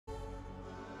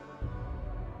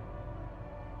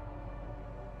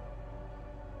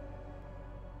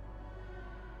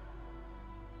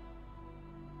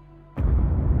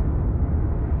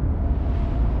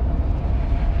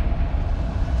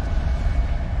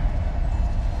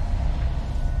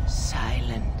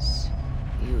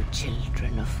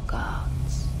children of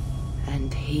gods,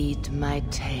 and heed my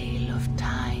tale of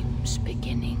time's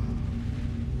beginning.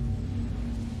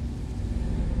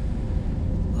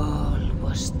 All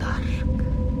was dark.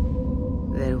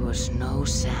 There was no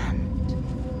sand.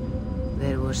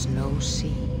 There was no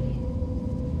sea.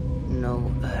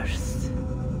 No earth,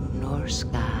 nor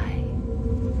sky.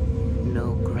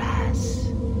 No grass,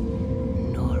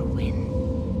 nor wind.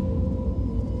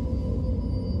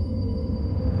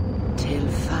 Till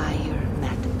fire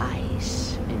met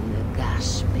ice in the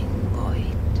gasping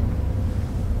void.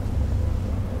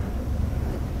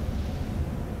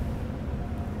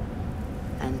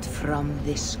 And from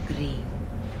this scream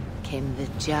came the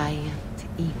giant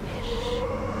Ymir,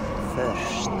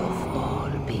 first of all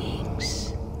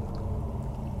beings.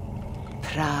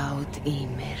 Proud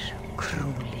Ymir,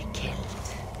 cruelly killed,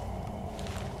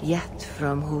 yet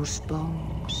from whose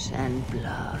bones and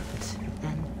blood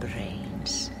and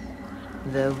brains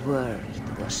the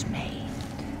world was made.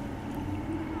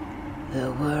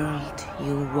 The world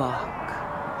you walk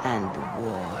and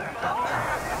war upon.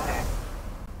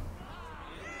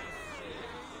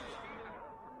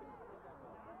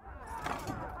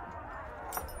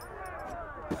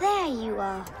 There you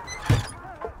are.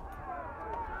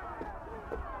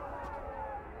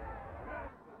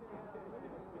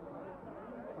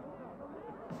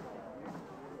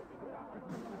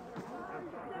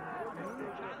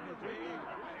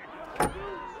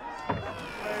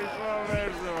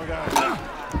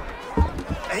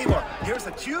 Eivor, here's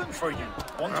a tune for you.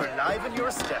 Want to liven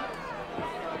your step.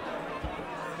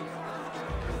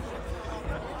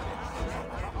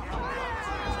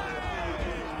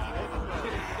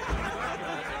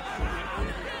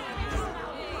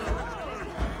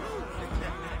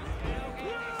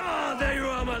 Oh, there you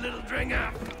are, my little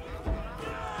dringer.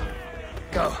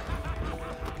 Go.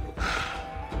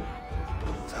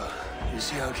 So, you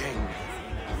see our king?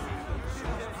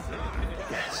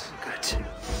 Yes, good.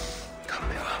 Come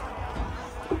here.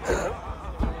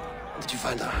 Did you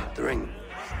find the ring?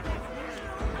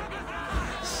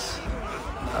 Yes.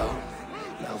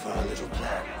 Now for our little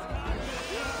plan.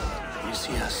 You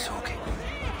see us soaking,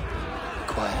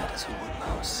 quiet as a wood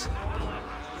mouse,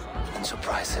 and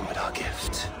surprise him with our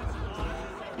gift.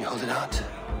 You hold it out,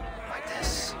 like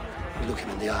this. You look him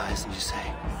in the eyes and you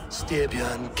say,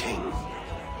 Styrbjörn King,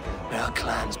 may our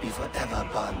clans be forever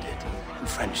bonded in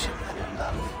friendship and in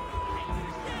love.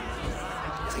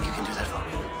 You think you can do that for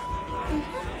me?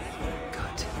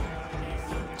 Good.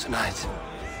 Tonight,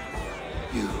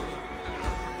 you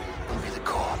will be the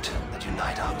cord that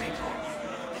unite our people.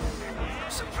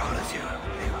 I'm so proud of you,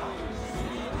 Eivor.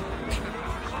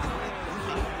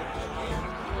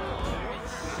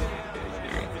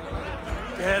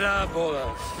 Get up,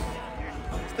 Olaf.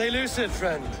 Stay lucid,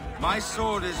 friend. My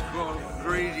sword is grown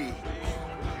greedy.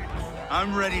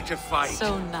 I'm ready to fight.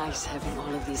 So nice having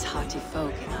all of these hearty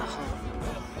folk in our home.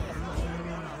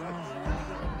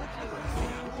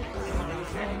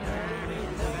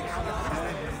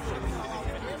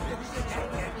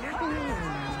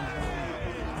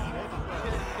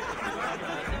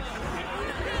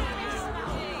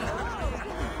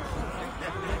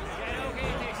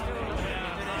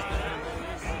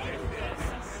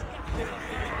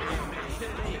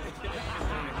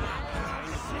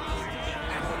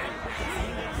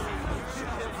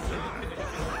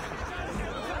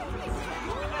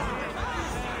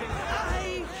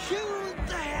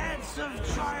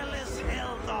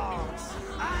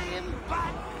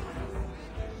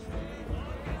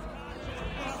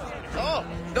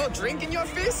 No drink in your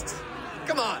fist?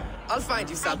 Come on, I'll find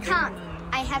you something. I can't.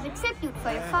 I have a tribute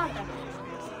for your father.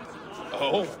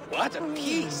 Oh, what a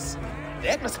piece.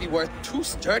 That must be worth 2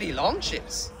 sturdy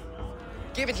longships.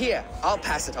 Give it here, I'll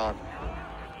pass it on.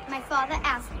 My father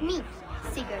asked me,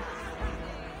 Sigurd.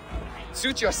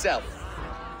 Suit yourself.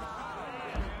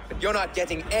 But you're not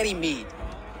getting any mead.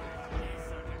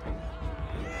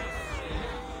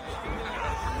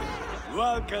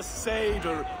 Like a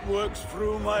satyr works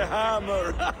through my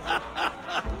hammer.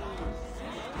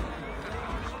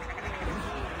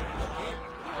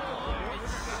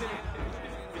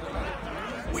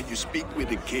 When you speak with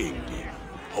the king,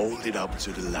 hold it up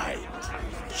to the light.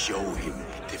 Show him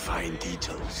the fine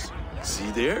details. See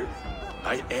there?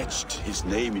 I etched his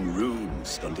name in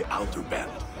runes on the outer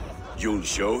band. You'll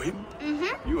show him?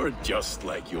 Mm-hmm. You are just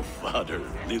like your father,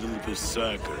 little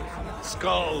berserker.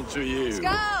 Skull to you.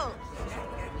 Skull!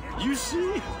 You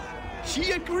see?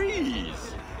 She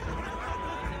agrees.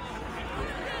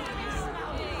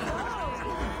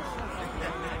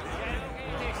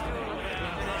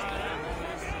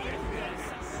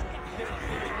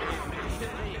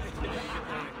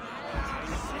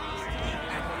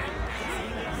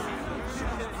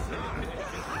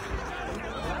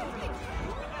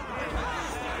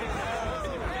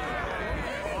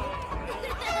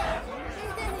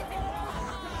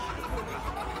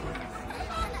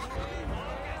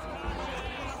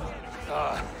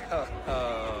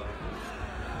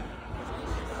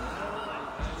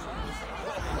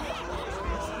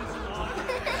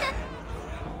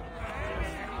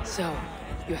 So,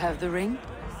 you have the ring?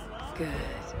 Good.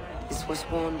 This was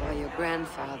worn by your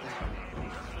grandfather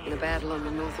in a battle on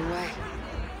the Northern Way.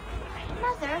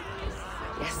 Mother,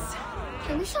 Yes,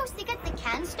 can we show Sigurd the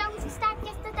can stones he stabbed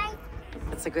yesterday?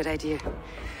 that's a good idea.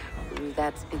 We'll do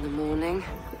that in the morning.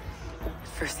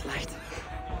 First light.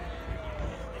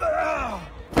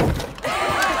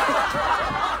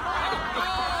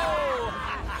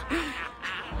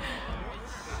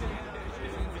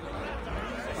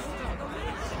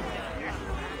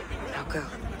 Now go.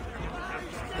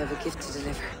 You have a gift to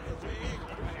deliver.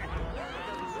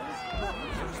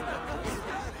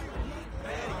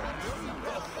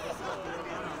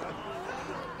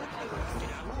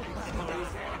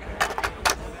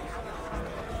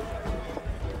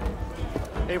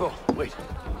 Eivor, wait.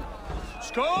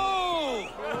 Skål!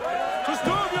 To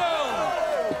Storbjörn,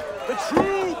 the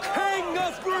true king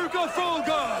of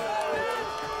Brugerfolga!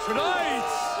 Tonight,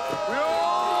 we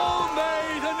all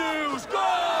made anew.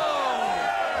 Skål!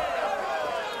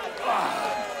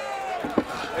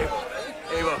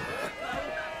 Eivor.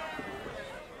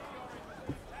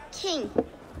 King,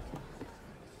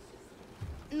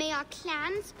 may our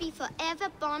clans be forever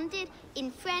bonded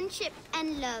in friendship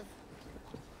and love.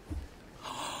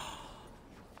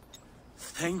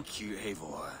 Thank you,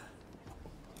 Eivor.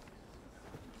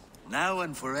 Now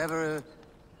and forever,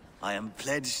 I am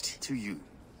pledged to you.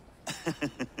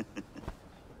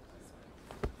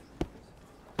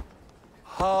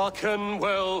 Hearken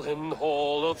well in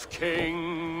Hall of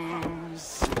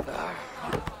Kings.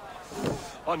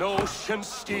 On ocean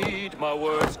steed, my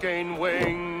words gain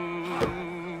wings.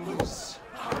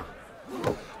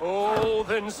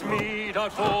 Odin's mead I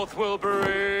forth will bring.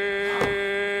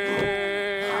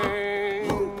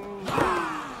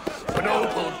 For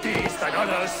noble deeds that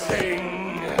others sing.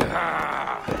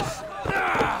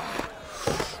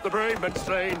 The brave men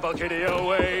slain, Valhalla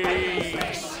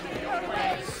waits.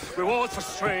 Rewards for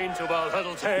strain to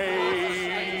Valhalla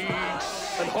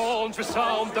takes, and horns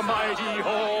resound the mighty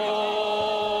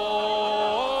hall.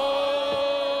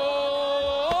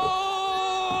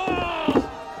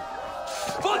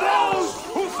 For those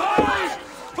who fight,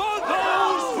 for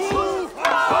those who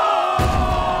fall,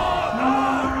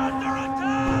 are under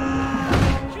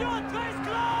attack.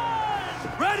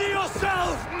 Ready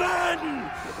yourself, men!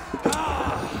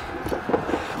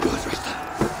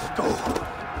 Go.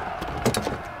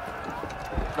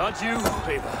 Not you,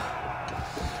 Eivor.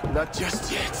 Not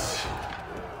just yet.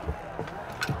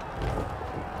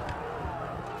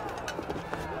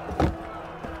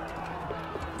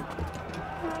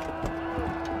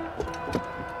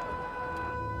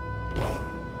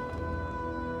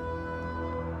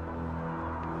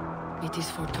 It is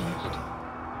foretold.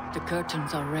 The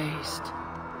curtains are raised.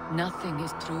 Nothing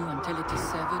is true until it is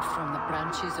severed from the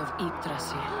branches of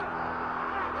Yggdrasil.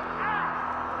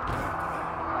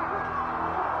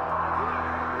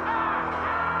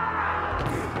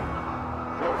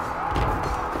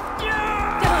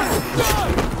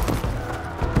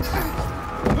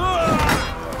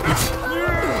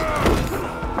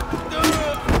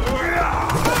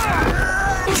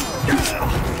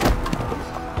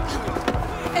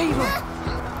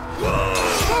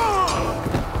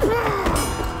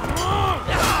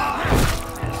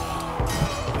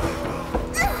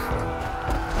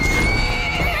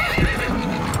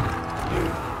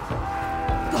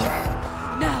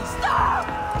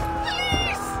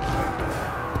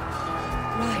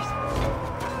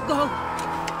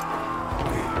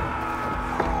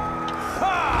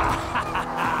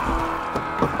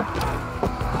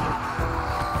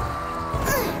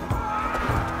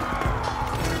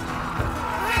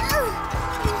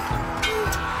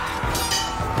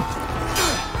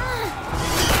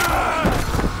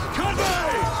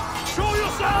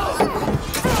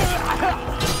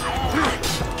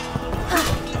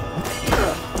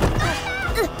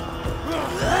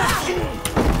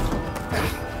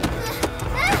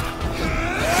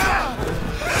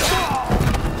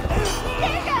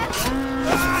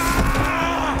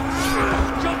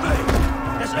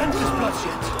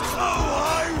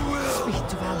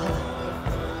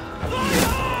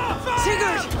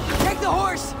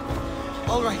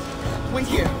 All right, wait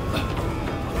here.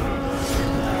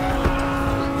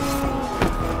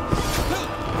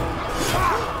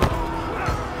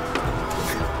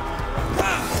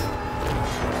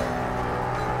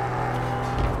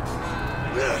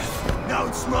 Now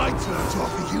it's my turn to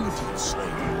offer you to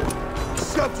enslave.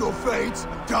 Accept your fate,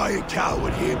 die a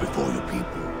coward here before your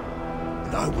people,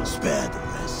 and I will spare the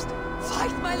rest.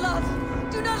 fight, my love!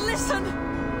 Do not listen!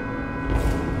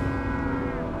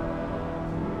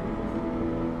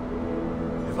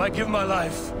 If I give my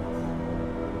life,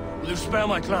 will you spare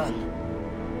my clan?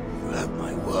 You have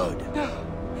my word. No.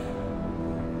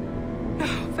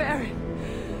 No, Baron.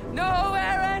 No,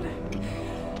 Aaron!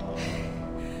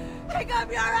 Pick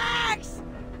up your axe!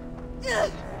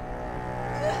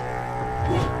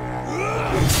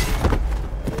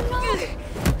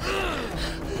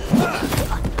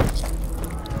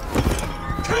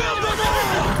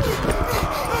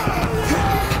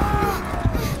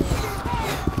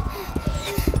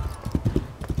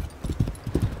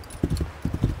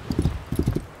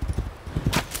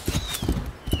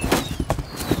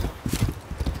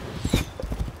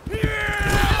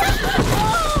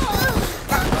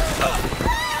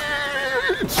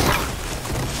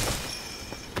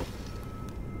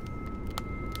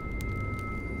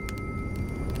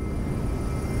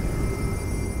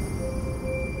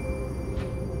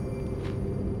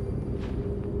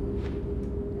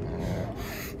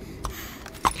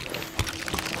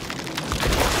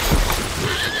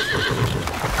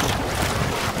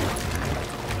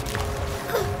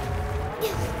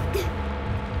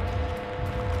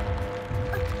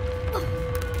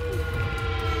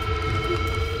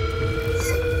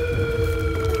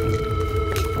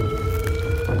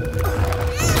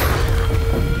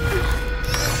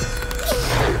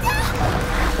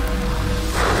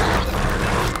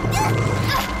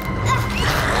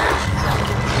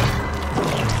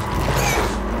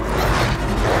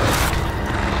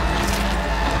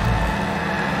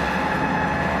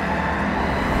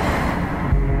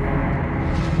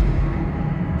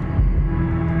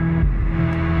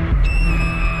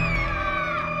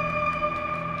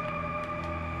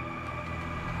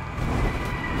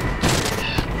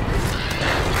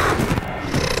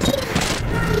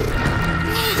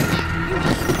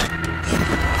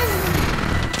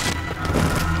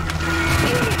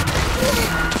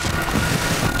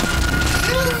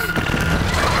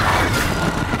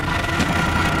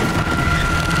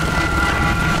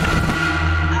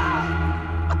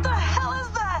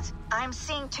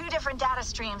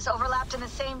 Overlapped in the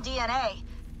same DNA.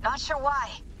 Not sure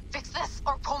why. Fix this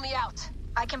or pull me out.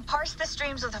 I can parse the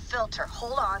streams with a filter.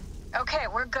 Hold on. Okay,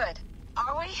 we're good.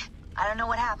 Are we? I don't know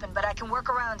what happened, but I can work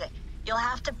around it. You'll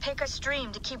have to pick a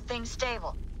stream to keep things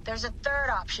stable. There's a third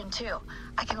option, too.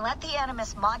 I can let the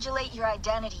Animus modulate your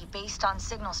identity based on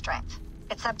signal strength.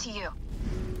 It's up to you.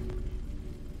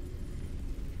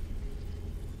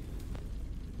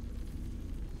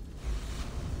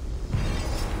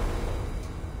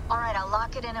 All right, I'll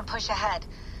lock it in and push ahead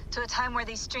to a time where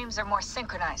these streams are more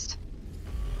synchronized.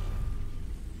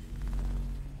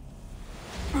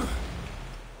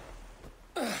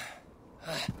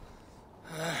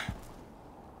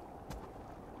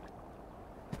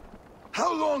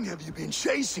 How long have you been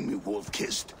chasing me,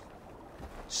 Wolf-Kissed?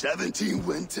 17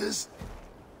 winters?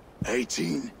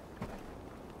 18?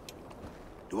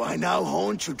 Do I now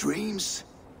haunt your dreams?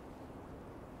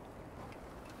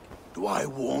 Do I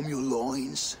warm your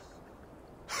loins?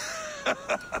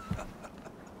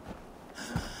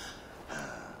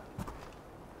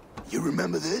 You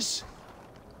remember this?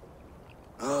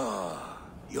 Ah,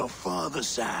 your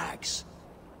father's axe.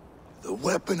 The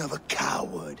weapon of a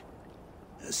coward.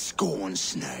 A scorned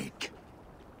snake.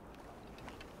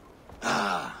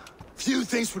 Ah, few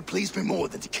things would please me more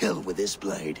than to kill with this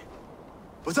blade.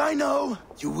 But I know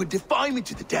you would defy me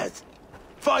to the death,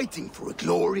 fighting for a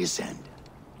glorious end.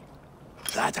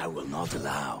 That I will not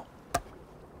allow.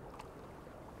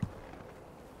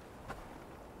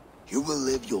 You will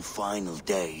live your final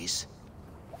days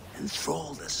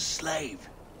enthralled as a slave.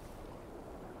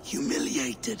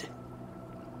 Humiliated.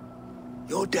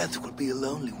 Your death will be a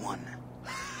lonely one.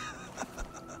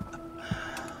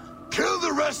 Kill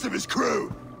the rest of his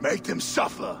crew! Make them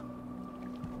suffer!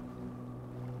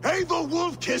 Eivor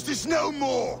Wolf-Kissed is no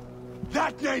more!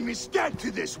 That name is dead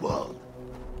to this world!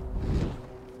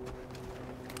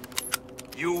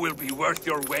 You will be worth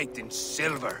your weight in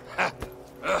silver.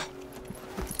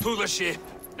 To the ship.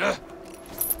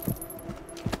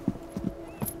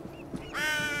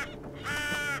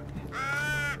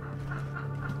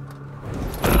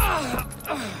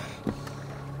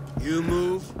 You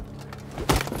move,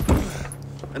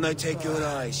 and I take your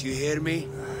eyes, you hear me?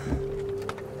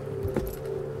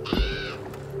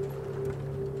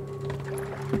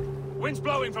 Wind's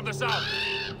blowing from the south.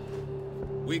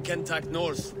 We can tack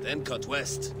north, then cut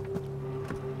west.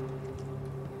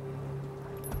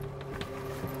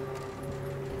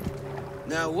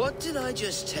 Now, what did I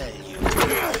just tell you?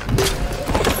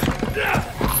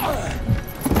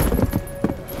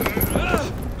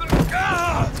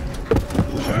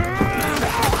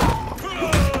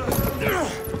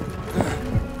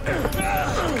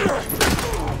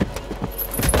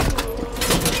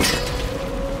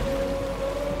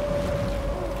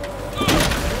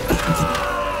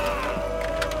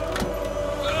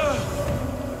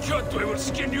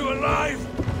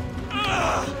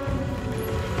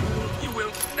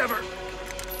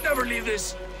 believe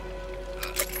this?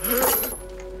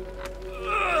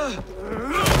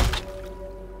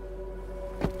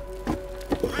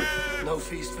 No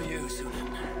feast for you,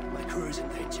 Sunan. My crew is in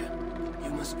danger.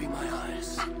 You must be my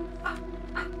eyes.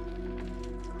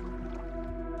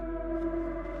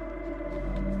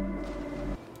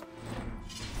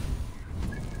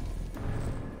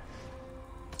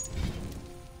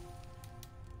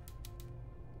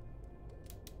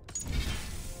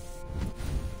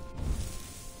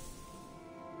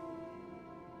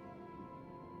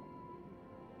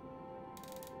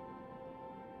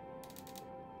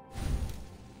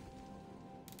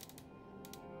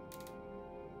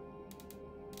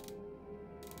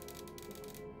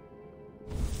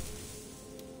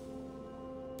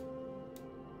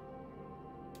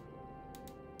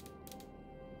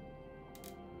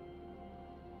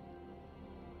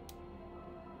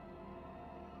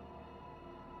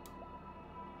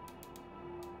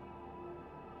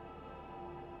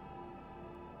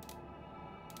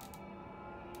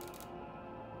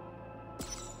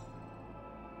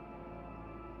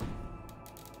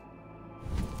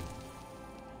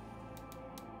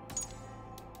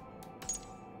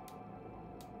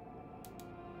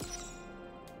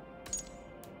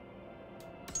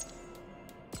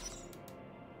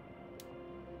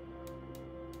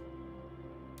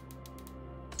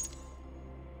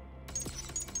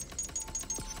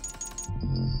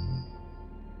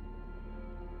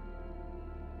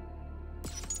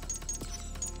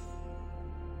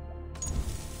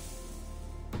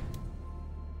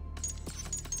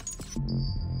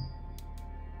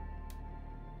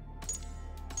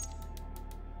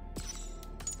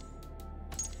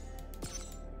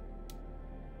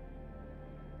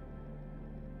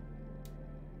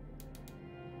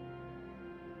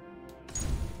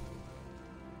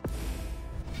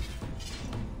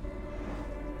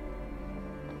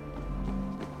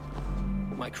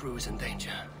 My crew is in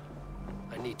danger.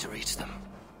 I need to reach them.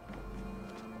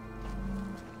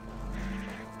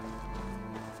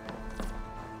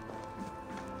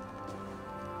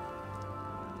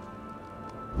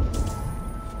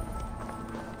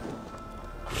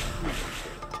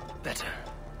 Better.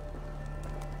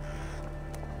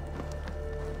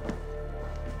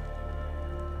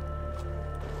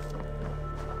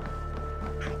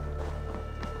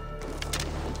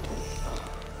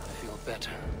 I feel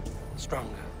better.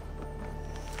 Stronger.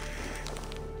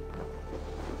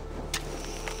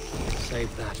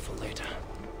 Save that for later.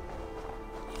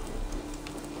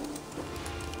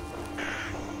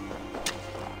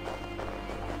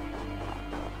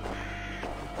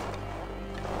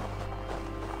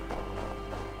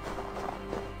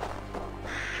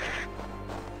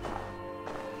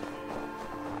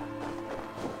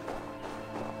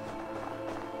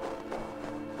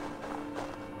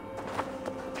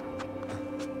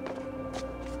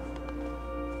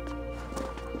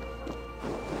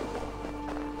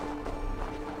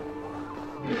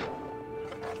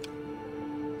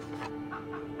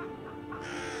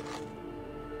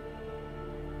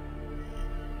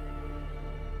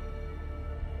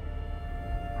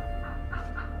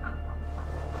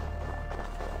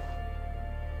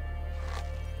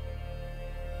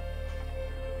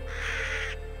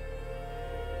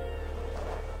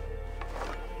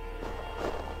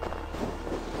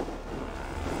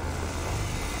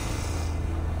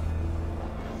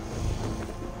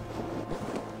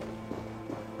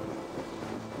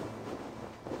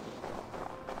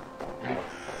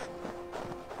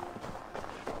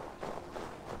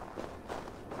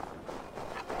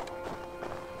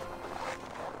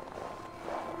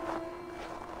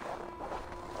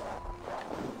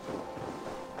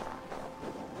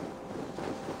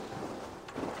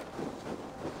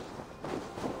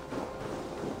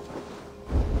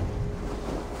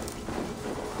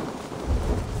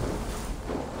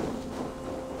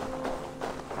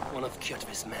 One of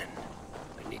Kjotve's men.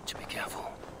 I need to be careful.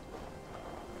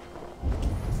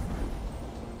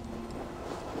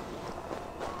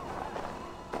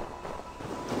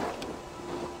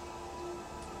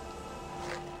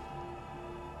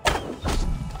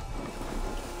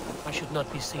 I should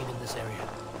not be seen in this area.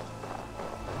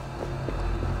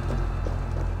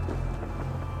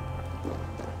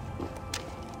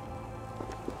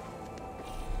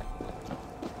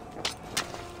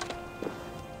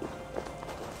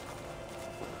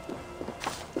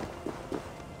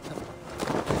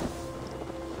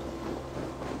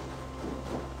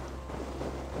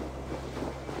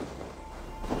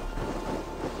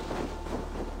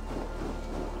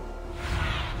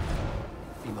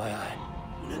 My eye.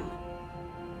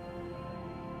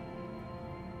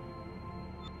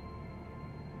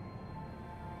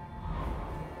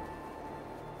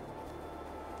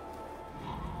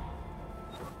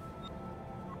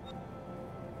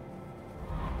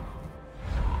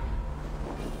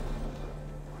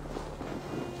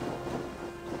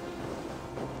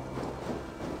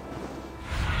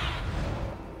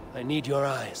 I need your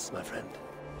eyes, my friend.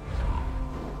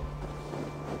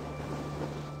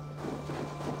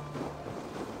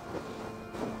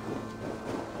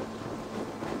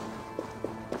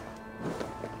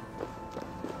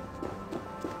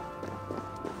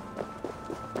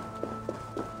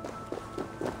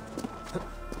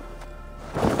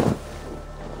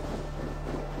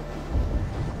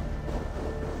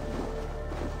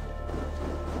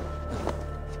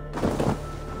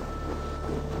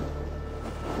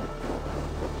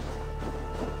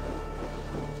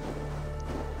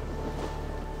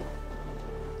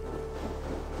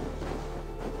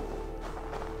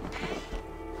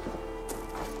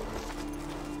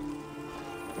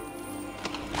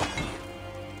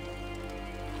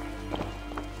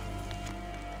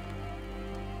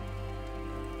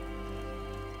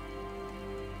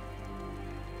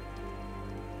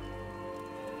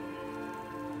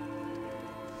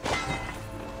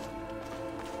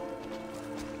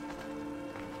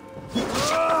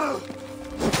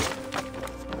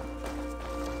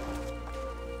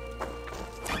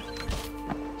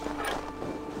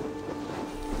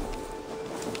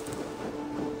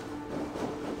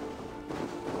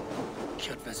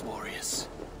 Warriors.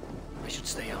 I should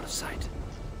stay out of sight.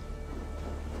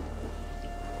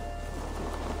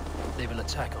 They will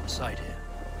attack on sight here.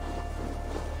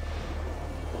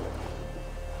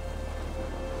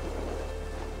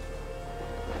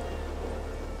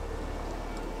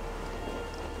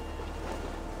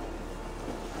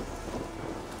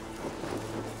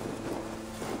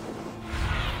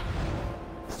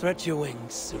 Stretch your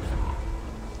wings, Suna.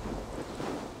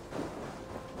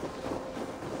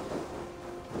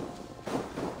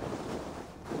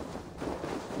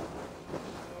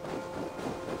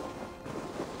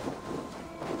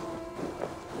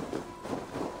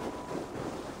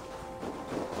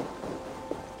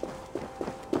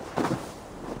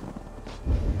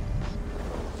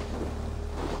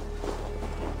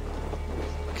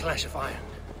 Clash of iron.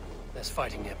 There's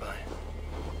fighting nearby.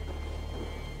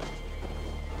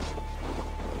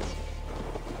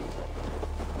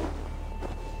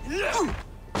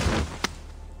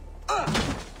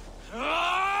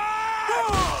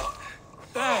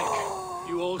 Bang!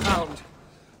 You old hound.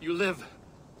 You live.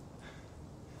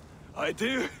 I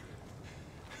do.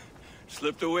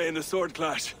 Slipped away in the sword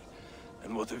clash.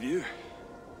 And what of you?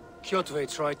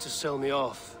 Kjotve tried to sell me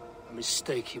off. A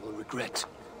mistake he will regret.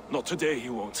 Not today, he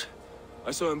won't.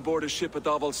 I saw him board a ship at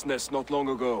Avaldsnes not long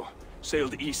ago.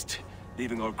 Sailed east,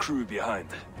 leaving our crew behind.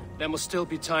 There must still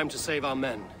be time to save our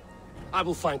men. I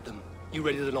will find them. You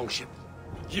ready the longship?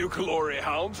 You glory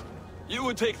hound? You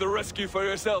would take the rescue for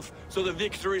yourself, so the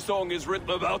victory song is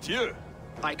written about you.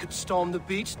 I could storm the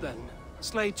beach then.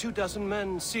 Slay 24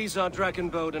 men, seize our dragon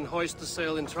boat and hoist the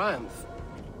sail in triumph.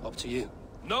 Up to you.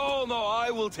 No,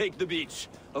 I will take the beach.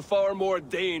 A far more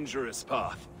dangerous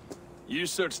path. You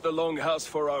search the longhouse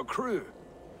for our crew.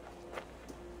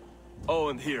 Oh,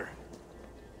 and here.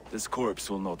 This corpse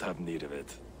will not have need of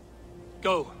it.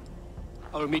 Go.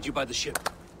 I will meet you by the ship.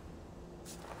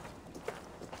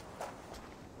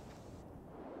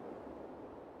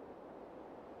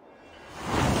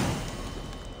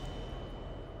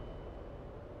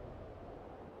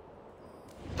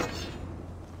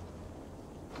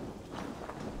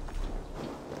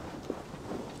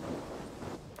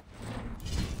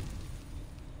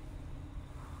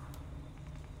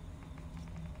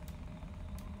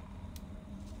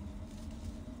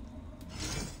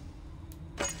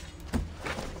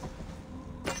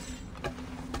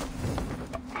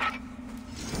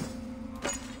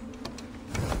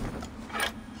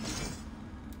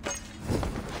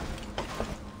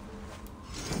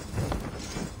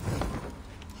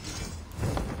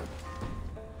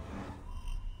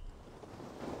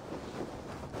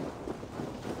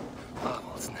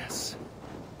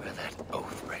 Where that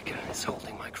Oathbreaker is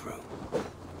holding my crew.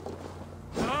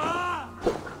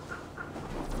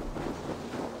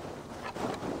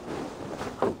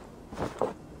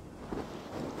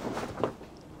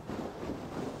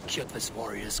 Kjotve's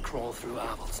warriors crawl through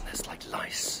Avaldsnes like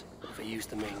lice. If I use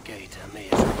the main gate, I may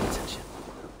attract attention.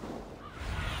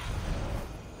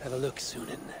 Have a look,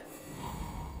 Sunan.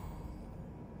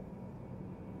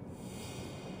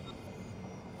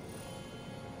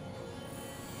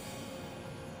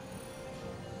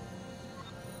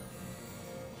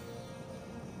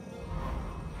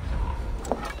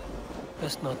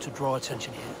 Best not to draw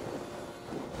attention here.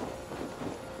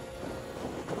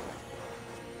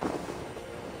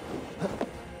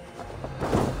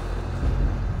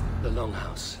 The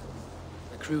longhouse.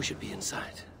 The crew should be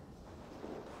inside.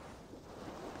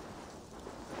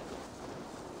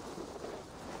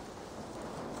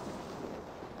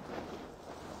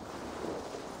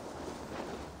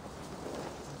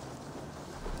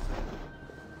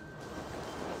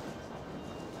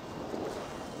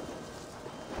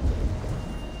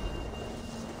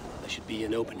 be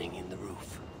an opening in the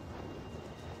roof.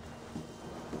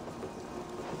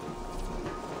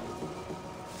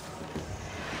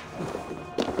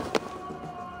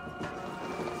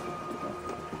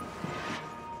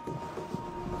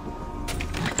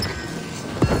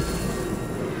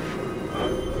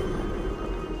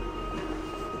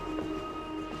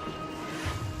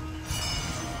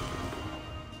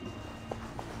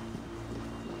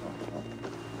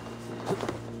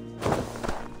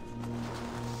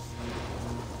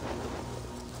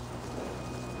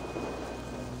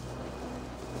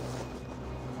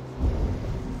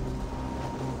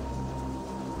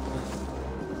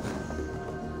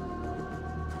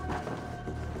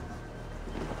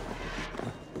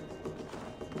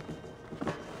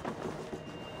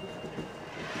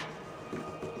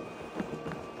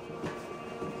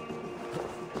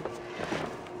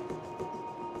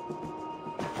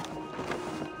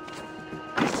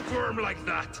 Like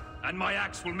that, and my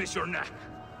axe will miss your neck.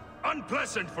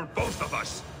 Unpleasant for both of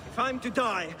us. If I'm to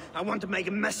die, I want to make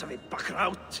a mess of it,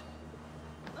 Buckraut.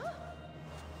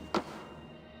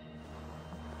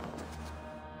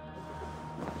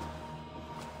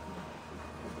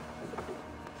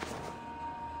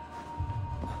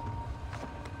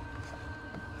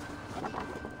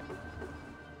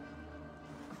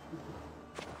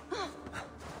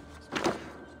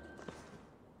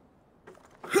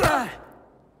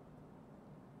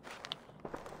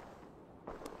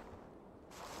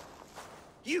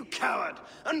 You coward!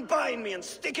 Unbind me and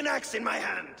stick an axe in my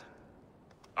hand!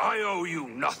 I owe you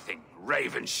nothing,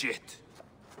 raven shit.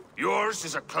 Yours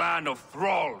is a clan of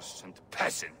thralls and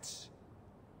peasants.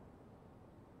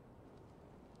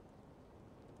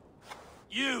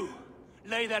 You!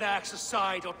 Lay that axe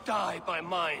aside or die by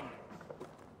mine.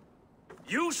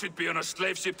 You should be on a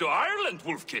slave ship to Ireland,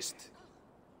 Wolf-Kissed.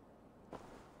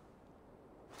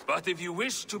 But if you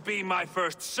wish to be my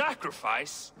first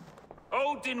sacrifice,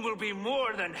 Odin will be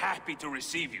more than happy to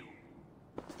receive you.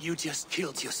 You just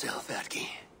killed yourself, Atki.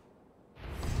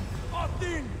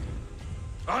 Odin!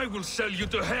 I will sell you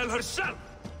to Hel herself!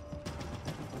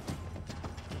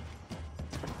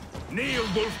 Kneel,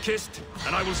 Wolf-Kissed,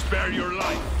 and I will spare your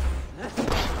life.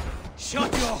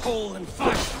 Shut your hole and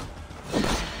fight!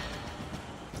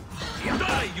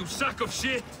 Die, you sack of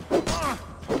shit!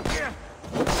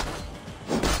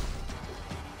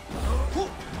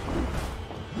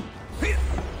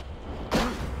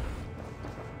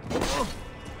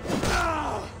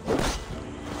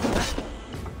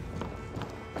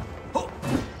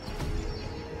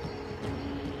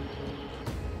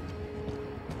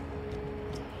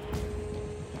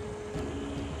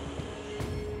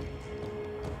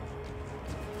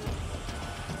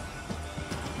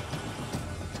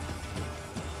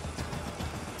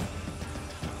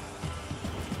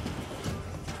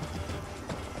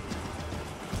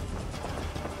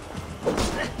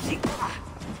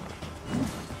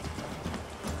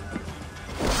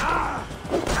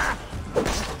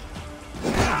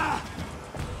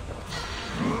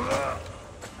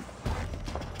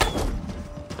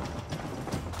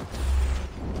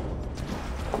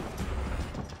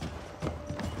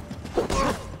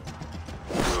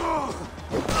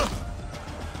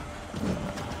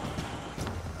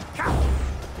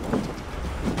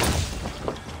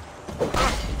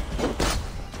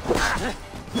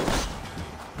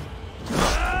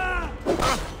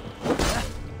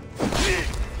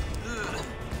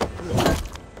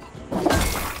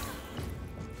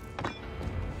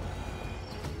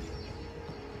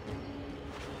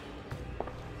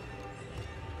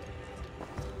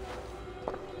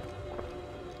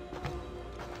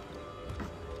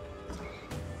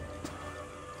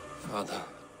 Father,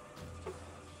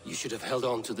 you should have held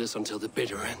on to this until the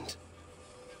bitter end.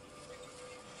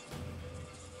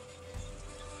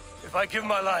 If I give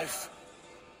my life,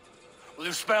 will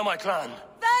you spare my clan?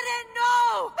 Verin,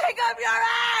 no! Pick up your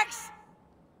axe!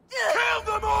 Kill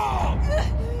them all!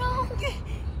 No.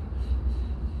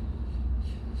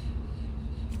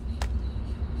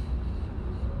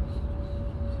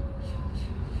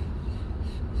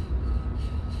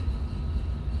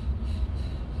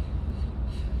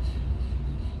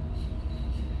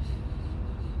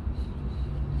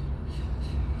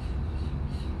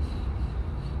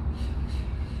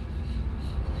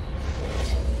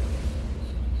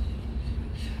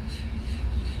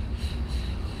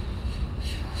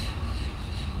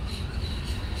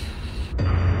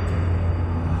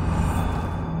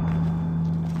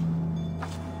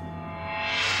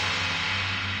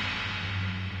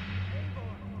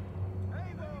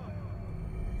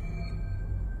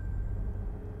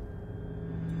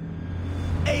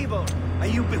 Are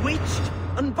you bewitched?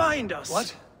 Unbind us!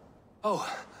 What? Oh,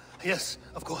 yes,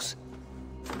 of course.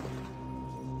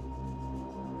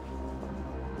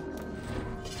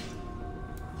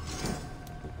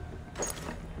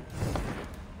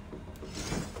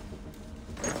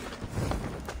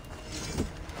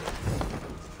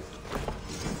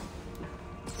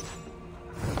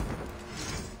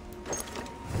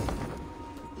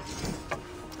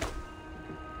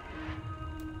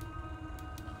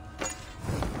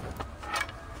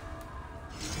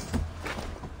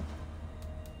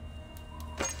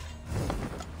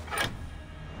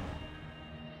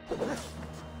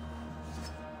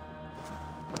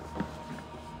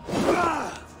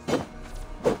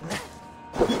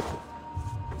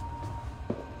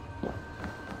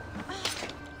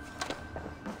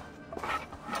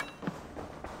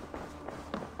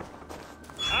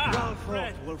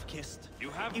 strongest. You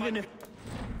have even my... if...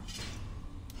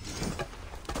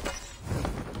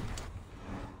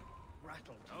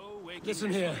 No waking Listen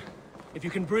this here. one. If you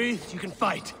can breathe, you can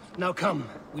fight. Now come,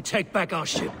 we take back our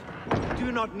ship. You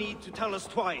do not need to tell us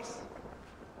twice.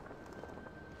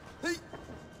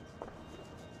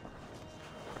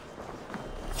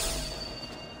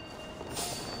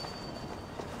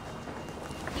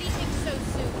 Leaving so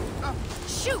soon.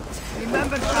 Shoot!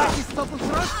 Remember Jackie's double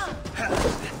thrust?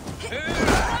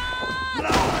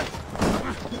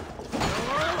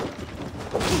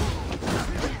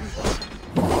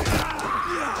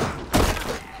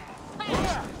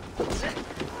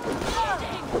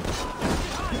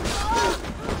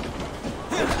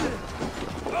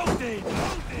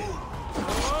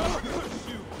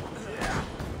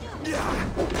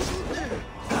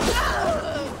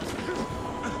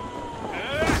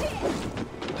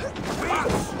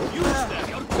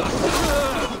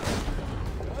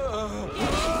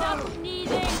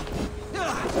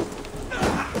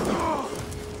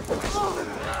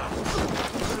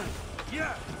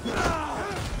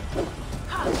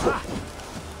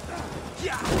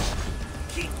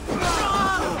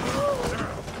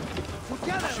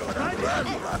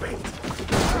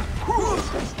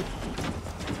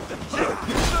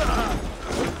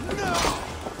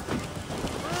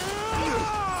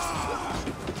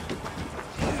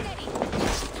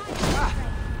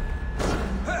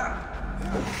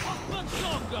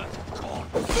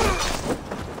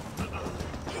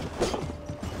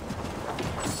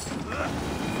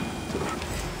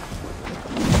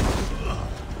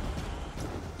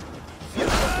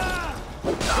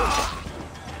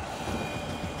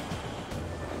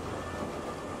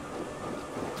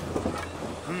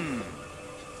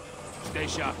 Stay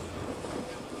sharp.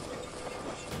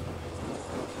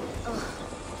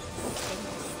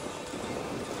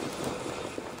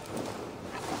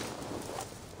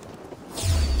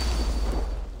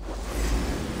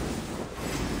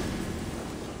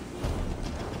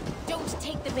 Don't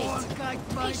take the bait.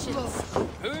 Patience.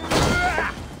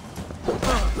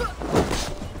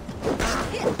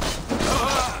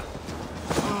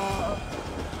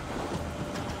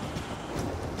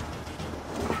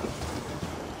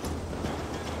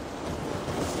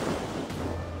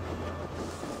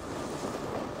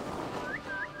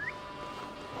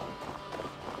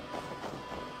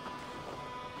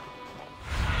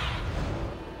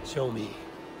 Show me.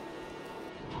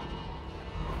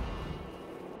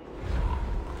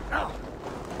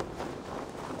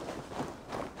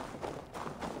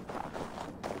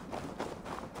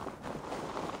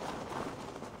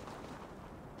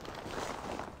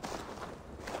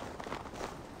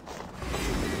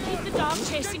 Keep the dog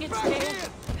chasing its tail.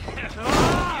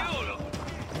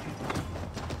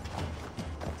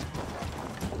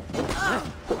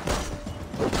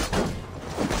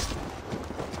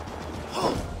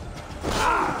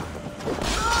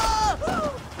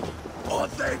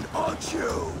 Aren't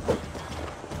you?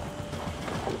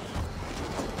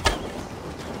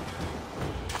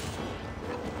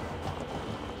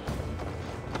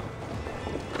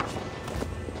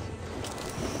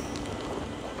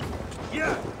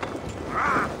 Yeah!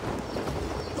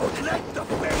 Don't let the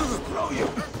bears throw you!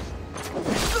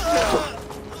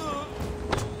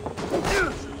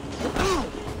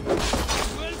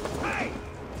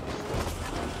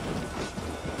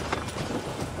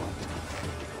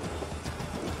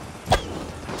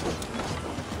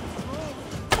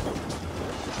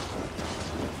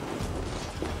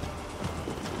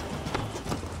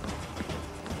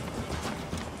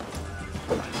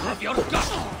 Have your gun!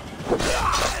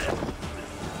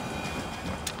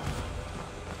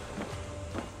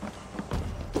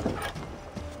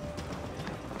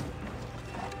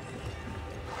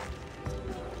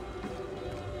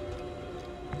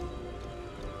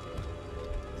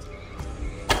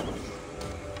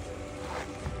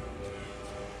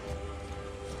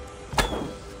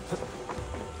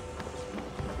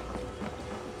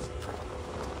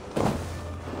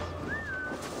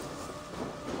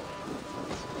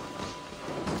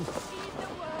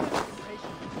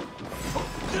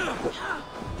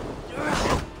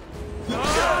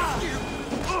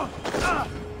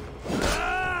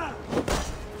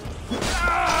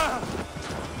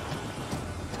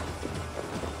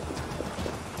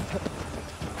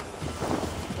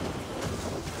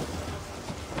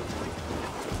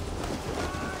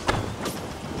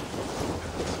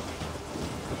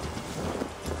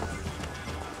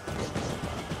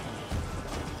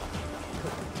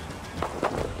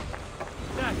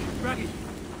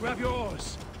 Grab your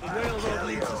oars. The railroad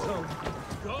leads us home.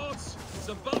 Gods, it's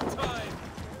about time.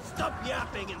 Stop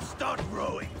yapping and start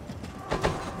rowing.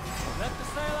 Let the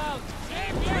sail out.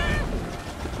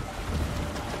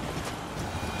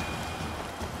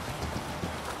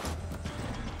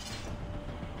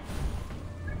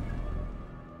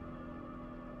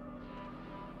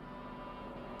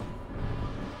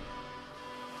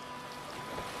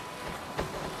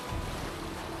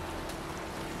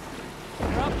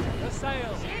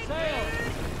 Sail! Sail!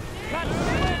 Catch the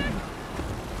wind!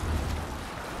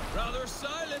 Rather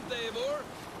silent, Eivor.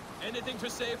 Anything to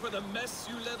say for the mess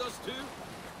you led us to?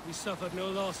 We suffered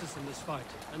no losses in this fight,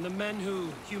 and the men who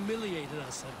humiliated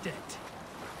us are dead.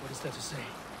 What is there to say?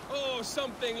 Oh,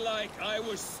 something like, I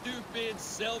was stupid,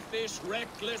 selfish,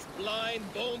 reckless,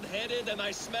 blind, bone-headed, and I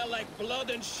smell like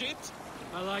blood and shit?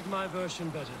 I like my version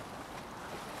better.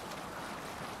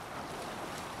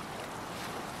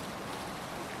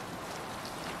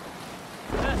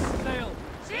 Yes, sail!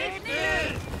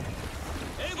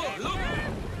 Eivor, look!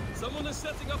 Someone is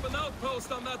setting up an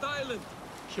outpost on that island.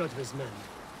 Kjotve's men,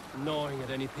 gnawing at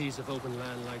any piece of open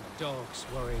land like dogs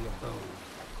worrying a bone.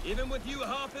 Even with you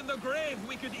half in the grave,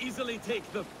 we could easily take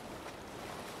them.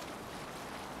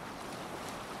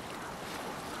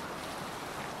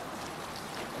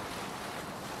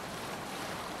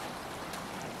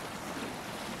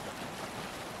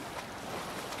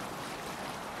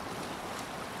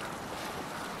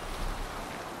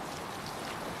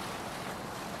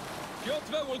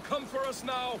 Kjotve will come for us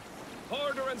now,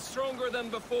 harder and stronger than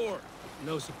before.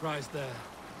 No surprise there.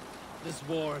 This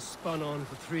war has spun on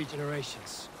for 3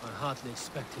 generations. I hardly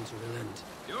expect him to relent.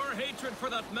 Your hatred for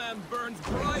that man burns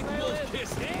bright,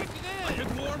 wolf-kissed. I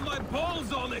could warm my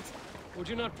balls on it. Would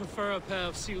you not prefer a pair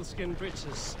of sealskin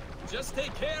breeches? Just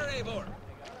take care, Eivor.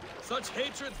 Such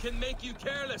hatred can make you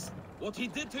careless. What he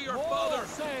did to your father,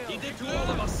 he did to all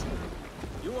of us.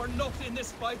 You are not in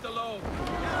this fight alone.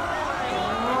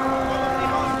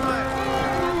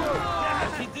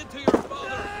 What he did to your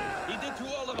father, he did to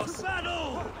all of us.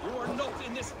 Battle! You are not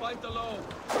in this fight alone.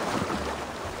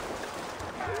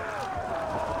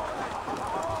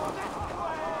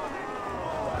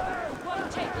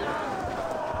 Won't take long.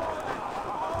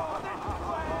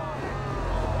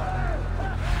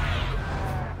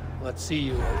 Let's see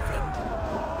you, old friend.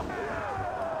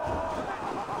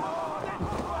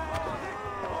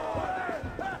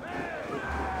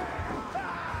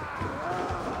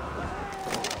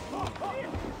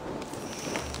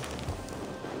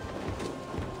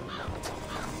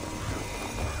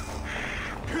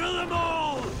 Kill them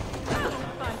all!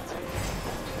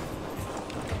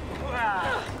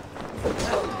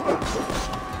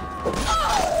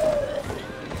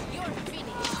 You're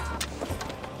finished.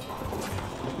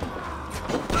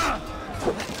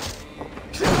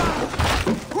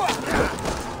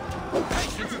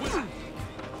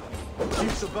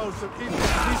 Keep the boats of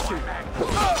England Owns you.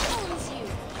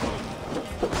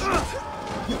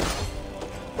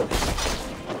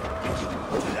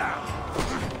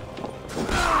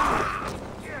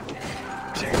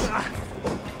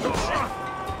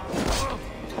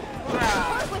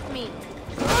 Work with me.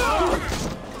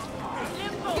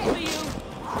 Limbo for you.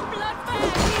 Bloodbath.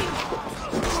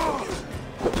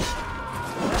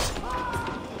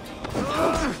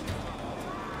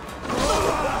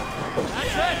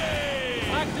 That's it!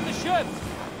 Back to the ship!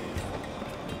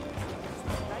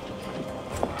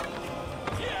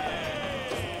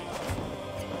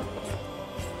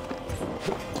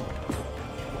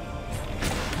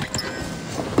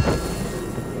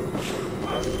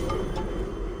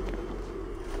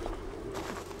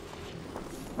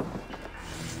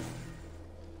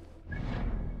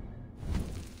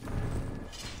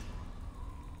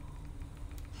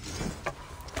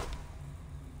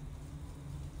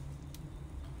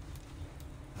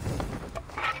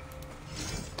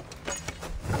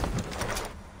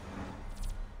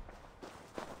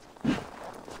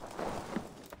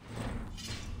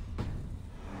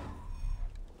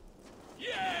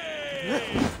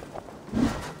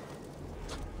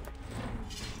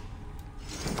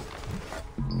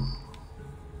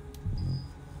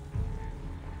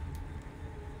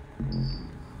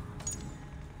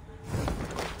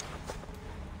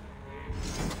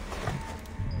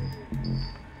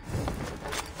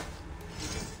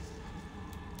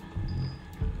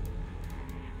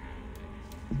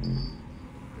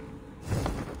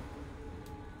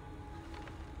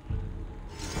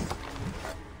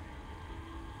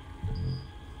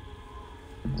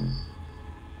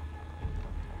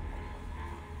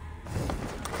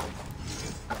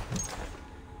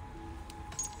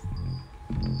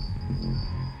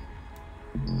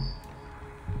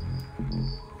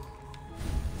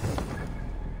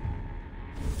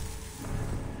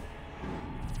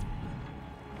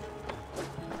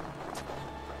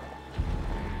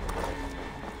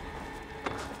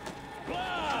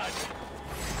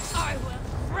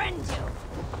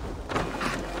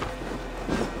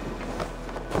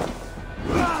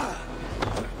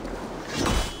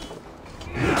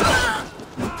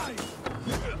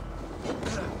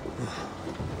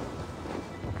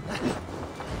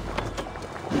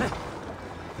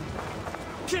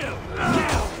 Kill! Kill!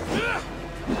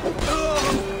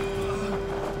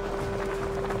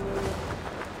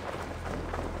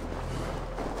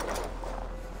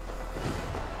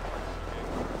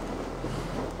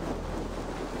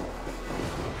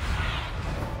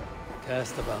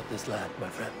 Cast about this land, my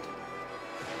friend.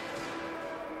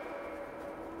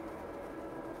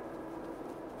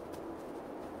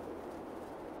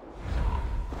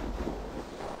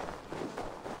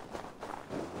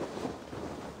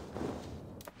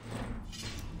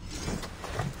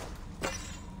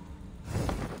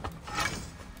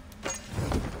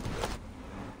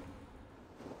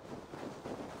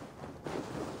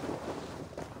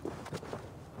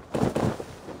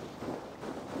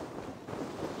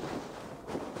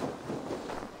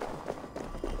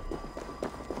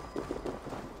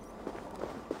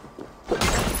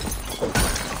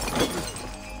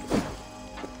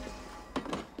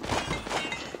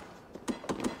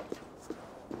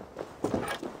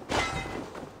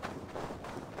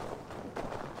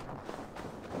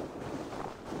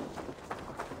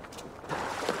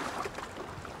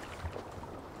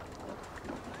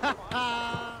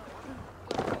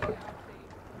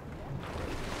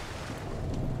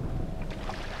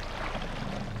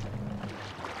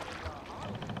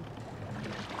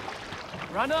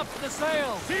 Run up the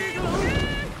sail!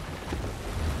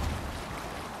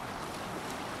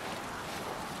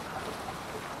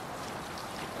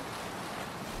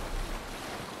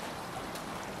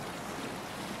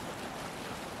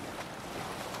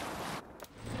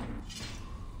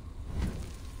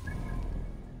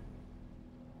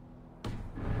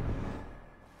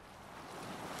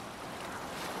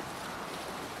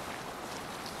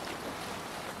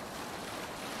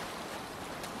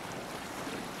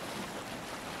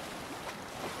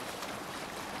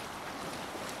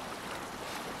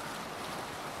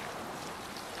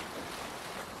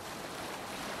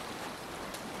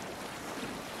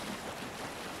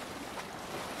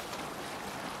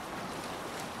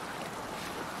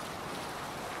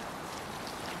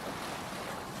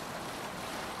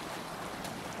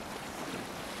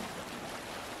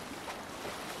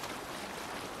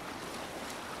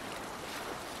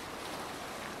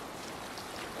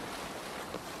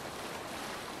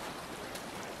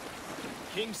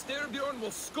 King Styrbjorn will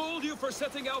scold you for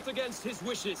setting out against his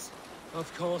wishes.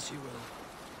 Of course you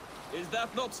will. Is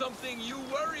that not something you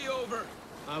worry over?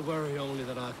 I worry only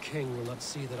that our king will not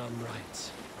see that I'm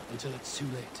right, until it's too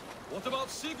late. What about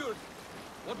Sigurd?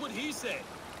 What would he say?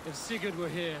 If Sigurd were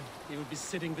here, he would be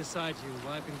sitting beside you,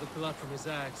 wiping the blood from his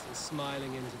axe and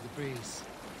smiling into the breeze.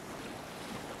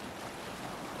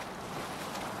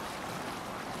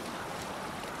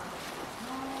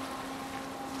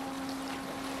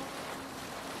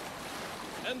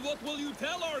 And what will you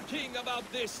tell our king about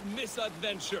this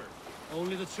misadventure?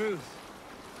 Only the truth.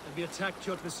 That we attacked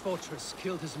Kjotve's fortress,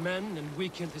 killed his men, and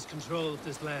weakened his control of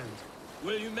this land.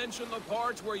 Will you mention the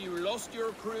part where you lost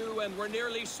your crew and were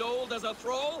nearly sold as a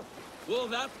thrall? Will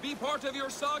that be part of your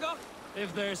saga?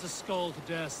 If there's a skull to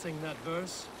dare sing that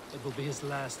verse, it will be his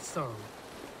last song.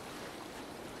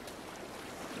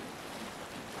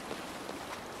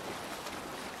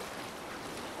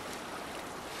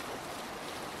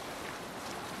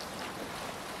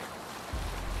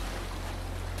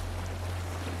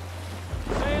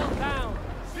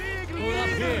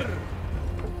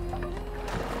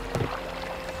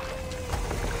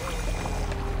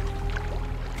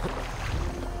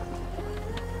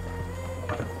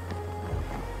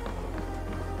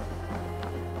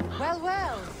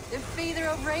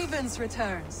 Ravens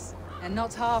returns, and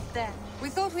not half dead. We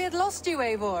thought we had lost you,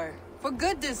 Eivor. For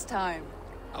good this time.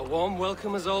 A warm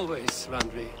welcome as always,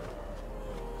 Randvi.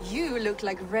 You look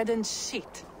like reddened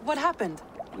shit. What happened?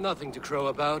 Nothing to crow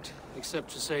about,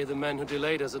 except to say the men who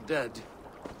delayed us are dead.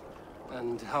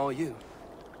 And how are you?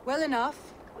 Well enough,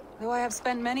 though I have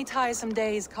spent many tiresome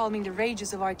days calming the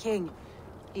rages of our king.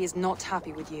 He is not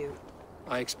happy with you.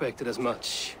 I expected as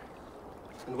much.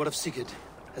 And what of Sigurd?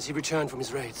 Has he returned from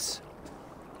his raids?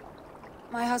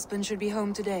 My husband should be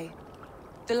home today.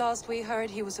 The last we heard,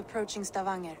 he was approaching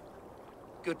Stavanger.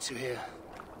 Good to hear.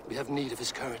 We have need of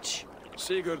his courage.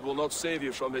 Sigurd will not save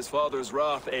you from his father's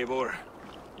wrath, Eivor.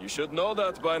 You should know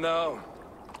that by now.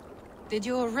 Did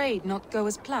your raid not go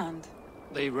as planned?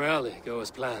 They rarely go as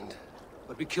planned.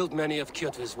 But we killed many of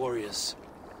Kjotve's warriors.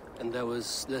 And there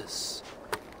was this.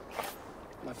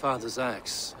 My father's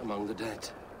axe among the dead.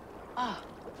 Ah.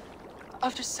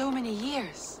 After so many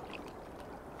years.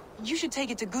 You should take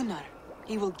it to Gunnar.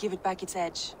 He will give it back its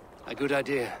edge. A good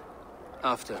idea.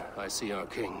 After I see our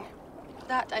king.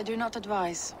 That I do not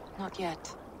advise. Not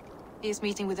yet. He is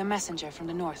meeting with a messenger from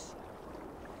the north.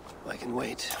 I can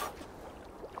wait.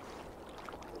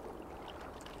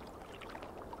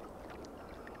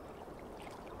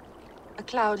 A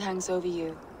cloud hangs over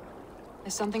you.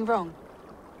 Is something wrong?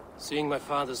 Seeing my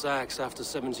father's axe after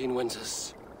 17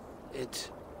 winters,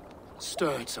 it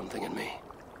stirred something in me.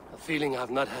 A feeling I've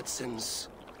not had since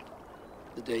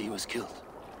the day he was killed.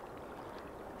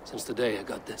 Since the day I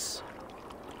got this.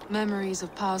 Memories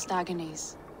of past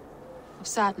agonies. Of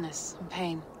sadness and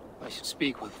pain. I should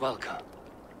speak with Valka.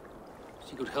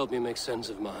 She could help me make sense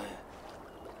of my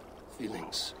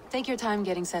feelings. Take your time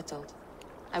getting settled.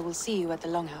 I will see you at the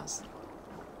Longhouse.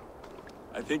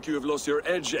 I think you have lost your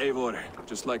edge, Eivor.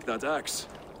 Just like that axe.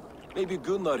 Maybe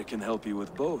Gunnar can help you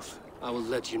with both. I will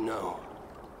let you know.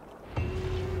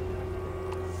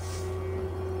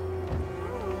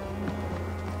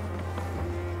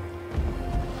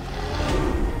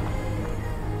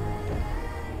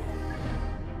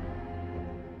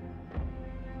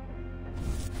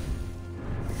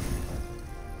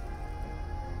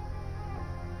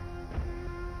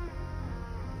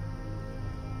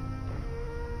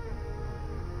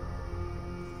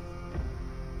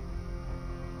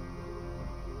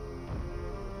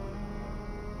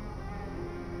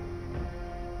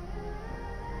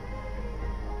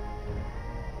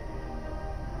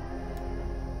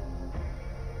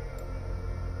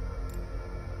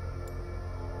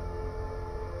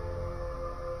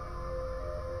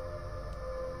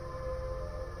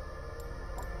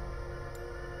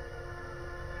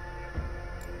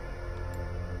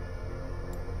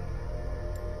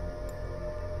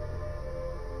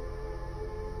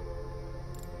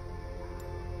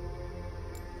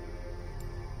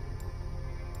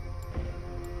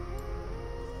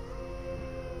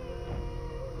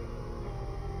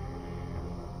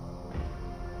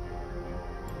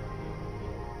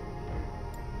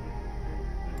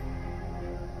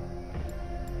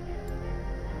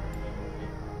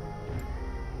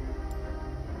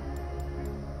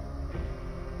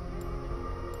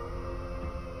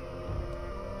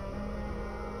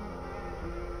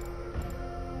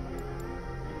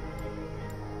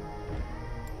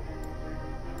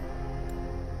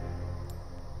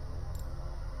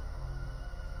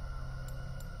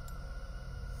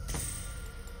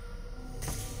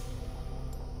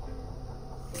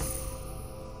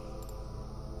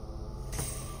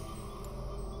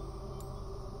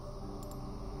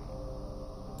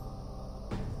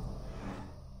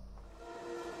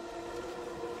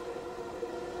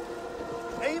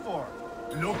 Eivor!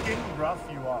 Looking rough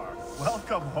you are.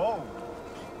 Welcome home.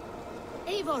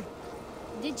 Eivor,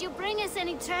 did you bring us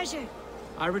any treasure?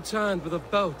 I returned with a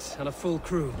boat and a full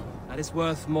crew. That is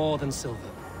worth more than silver.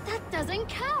 That doesn't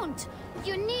count.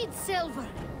 You need silver.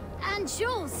 And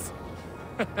jewels.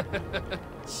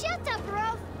 Shut up,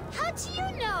 Rolf. How do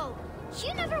you know?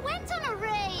 You never went on a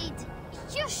raid.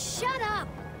 Just shut up.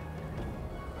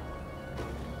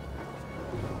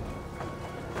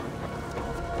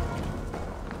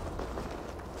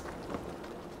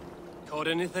 Caught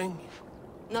anything?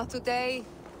 Not today.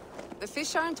 The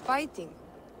fish aren't biting.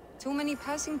 Too many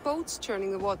passing boats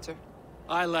churning the water.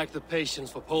 I lack the patience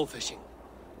for pole fishing.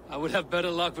 I would have better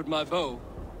luck with my bow.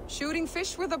 Shooting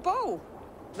fish with a bow.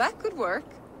 That could work.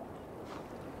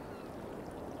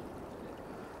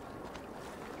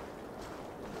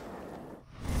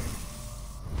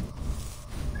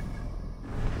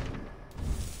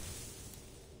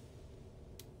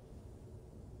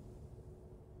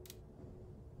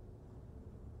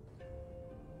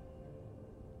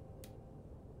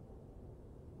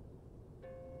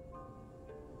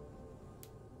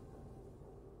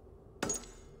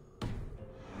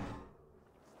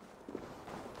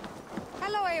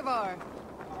 Hello, Eivor.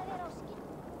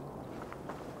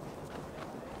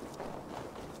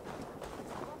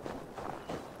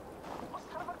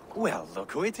 Well,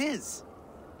 look who it is.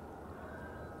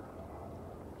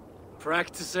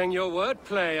 Practicing your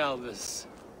wordplay, Albus.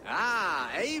 Ah,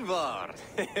 Eivor!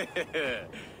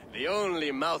 The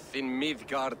only mouth in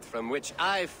Midgard from which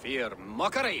I fear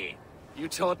mockery. You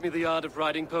taught me the art of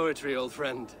writing poetry, old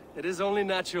friend. It is only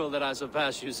natural that I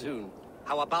surpass you soon.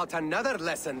 How about another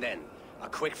lesson, then? A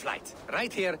quick flight.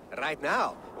 Right here, right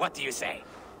now. What do you say?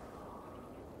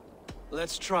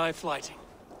 Let's try flighting.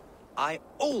 I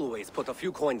always put a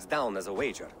few coins down as a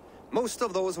wager. Most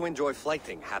of those who enjoy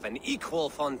flighting have an equal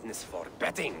fondness for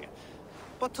betting.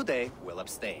 But today, we'll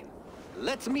abstain.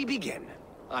 Let me begin.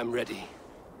 I'm ready.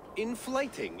 In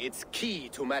flighting, it's key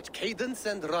to match cadence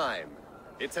and rhyme.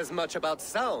 It's as much about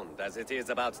sound as it is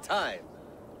about time.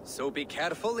 So be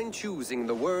careful in choosing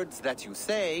the words that you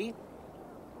say.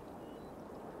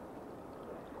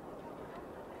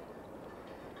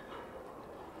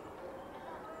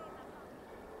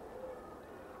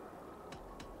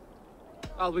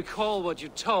 I'll recall what you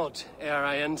taught ere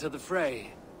I enter the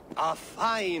fray. A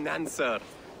fine answer.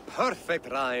 Perfect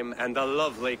rhyme and a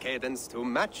lovely cadence to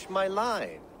match my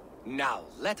line. Now,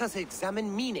 let us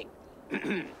examine meaning.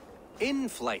 In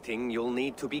flighting, you'll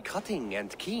need to be cutting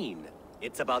and keen.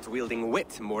 It's about wielding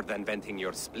wit more than venting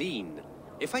your spleen.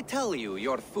 If I tell you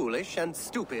you're foolish and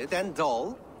stupid and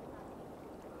dull,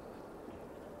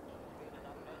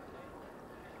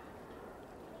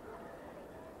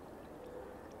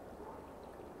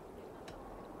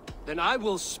 then I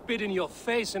will spit in your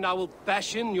face and I will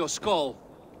bash in your skull.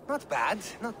 not bad,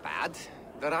 not bad.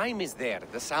 The rhyme is there,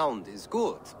 the sound is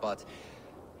good, but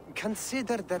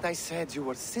consider that I said you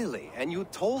were silly and you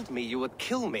told me you would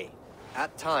kill me.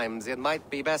 At times, it might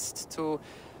be best to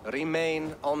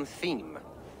remain on theme.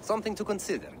 Something to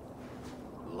consider.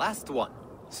 Last one.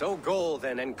 So go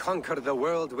then and conquer the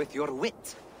world with your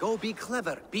wit. Go be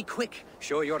clever, be quick,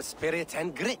 show your spirit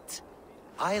and grit.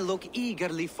 I look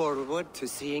eagerly forward to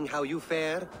seeing how you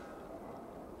fare.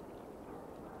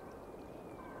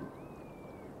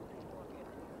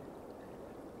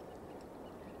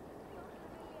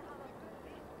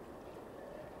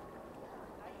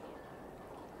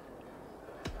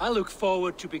 I look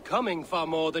forward to becoming far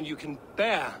more than you can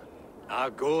bear. A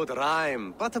good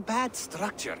rhyme, but a bad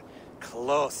structure.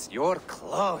 Close, you're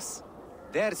close.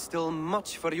 There's still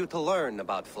much for you to learn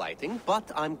about flighting,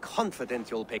 but I'm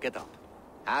confident you'll pick it up.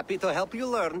 Happy to help you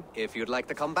learn, if you'd like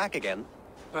to come back again.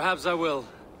 Perhaps I will.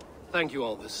 Thank you,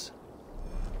 Aldous.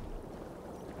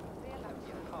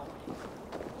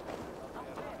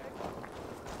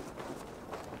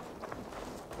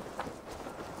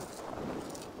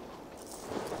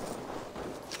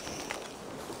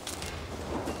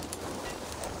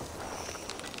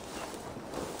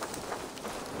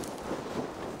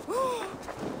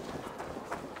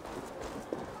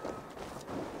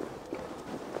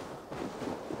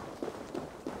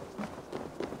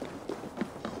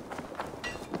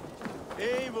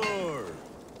 Eivor!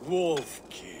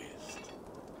 Wolf-kissed.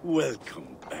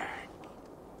 Welcome back.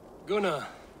 Gunnar,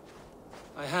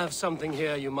 I have something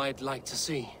here you might like to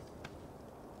see.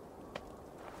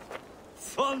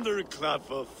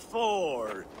 Thunderclap of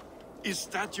Thor! Is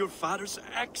that your father's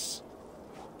axe?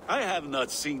 I have not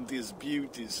seen this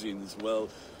beauty since, well,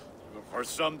 for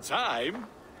some time.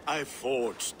 I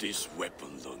forged this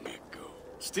weapon long ago.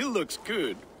 Still looks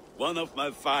good. One of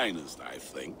my finest, I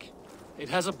think. It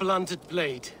has a blunted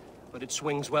blade, but it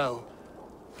swings well.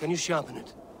 Can you sharpen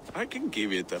it? I can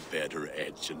give it a better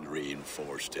edge and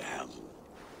reinforce the handle.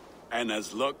 And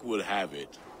as luck would have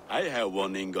it, I have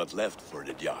one ingot left for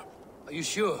the job. Are you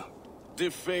sure? The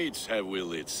fates have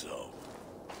willed it so.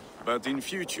 But in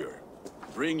future,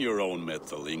 bring your own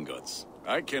metal ingots.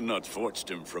 I cannot forge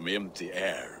them from empty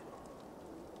air.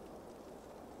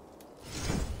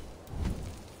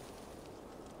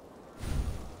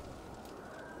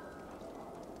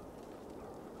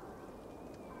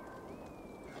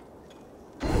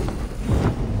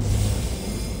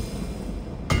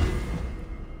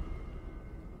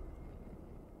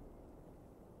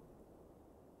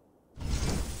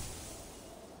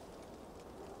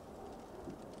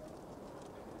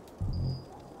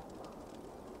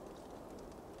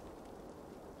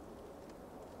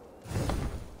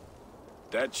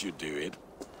 That should do it.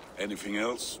 Anything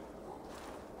else?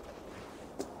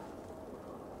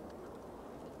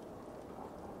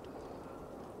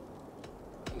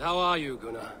 And how are you,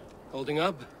 Gunnar? Holding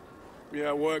up?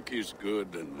 Yeah, work is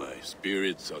good and my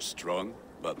spirits are strong,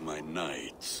 but my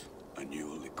nights are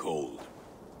newly cold.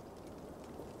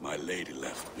 My lady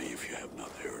left me, if you have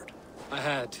not heard. I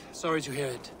had. Sorry to hear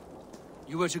it.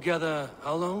 You were together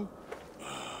how long?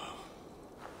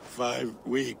 5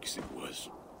 weeks it was.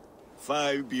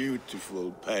 5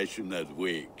 beautiful, passionate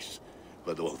weeks.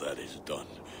 But all that is done.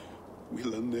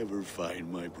 Will I never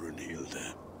find my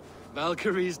Brunhilde?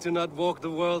 Valkyries do not walk the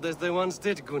world as they once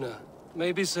did, Gunnar.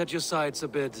 Maybe set your sights a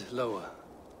bit lower.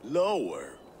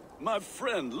 Lower? My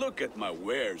friend, look at my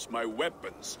wares, my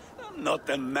weapons. I'm not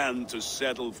a man to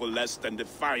settle for less than the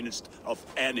finest of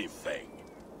anything.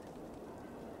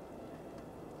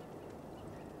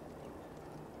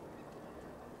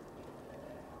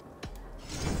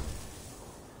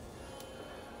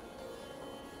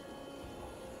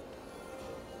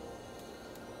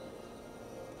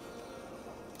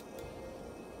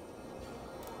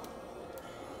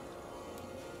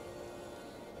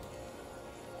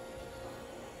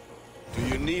 Do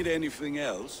you need anything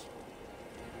else?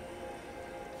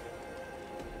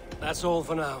 That's all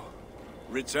for now.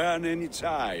 Return any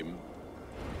time.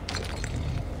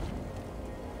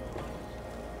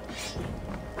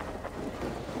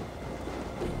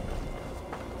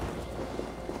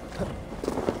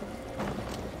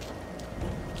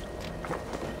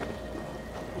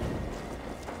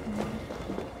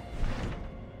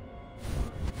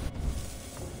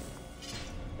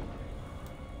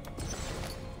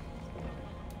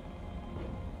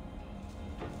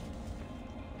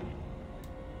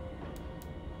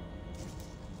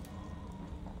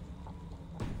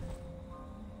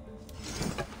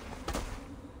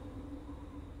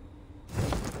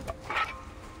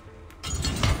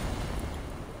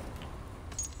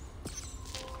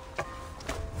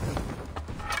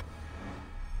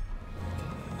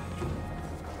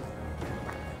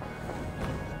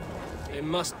 It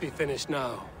must be finished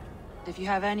now. If you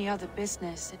have any other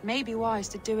business, it may be wise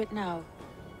to do it now.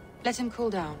 Let him cool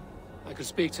down. I could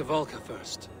speak to Volka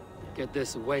first. Get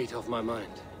this weight off my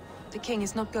mind. The king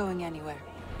is not going anywhere.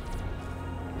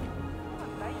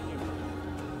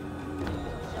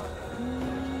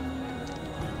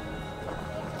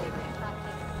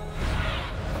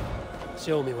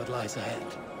 Show me what lies ahead.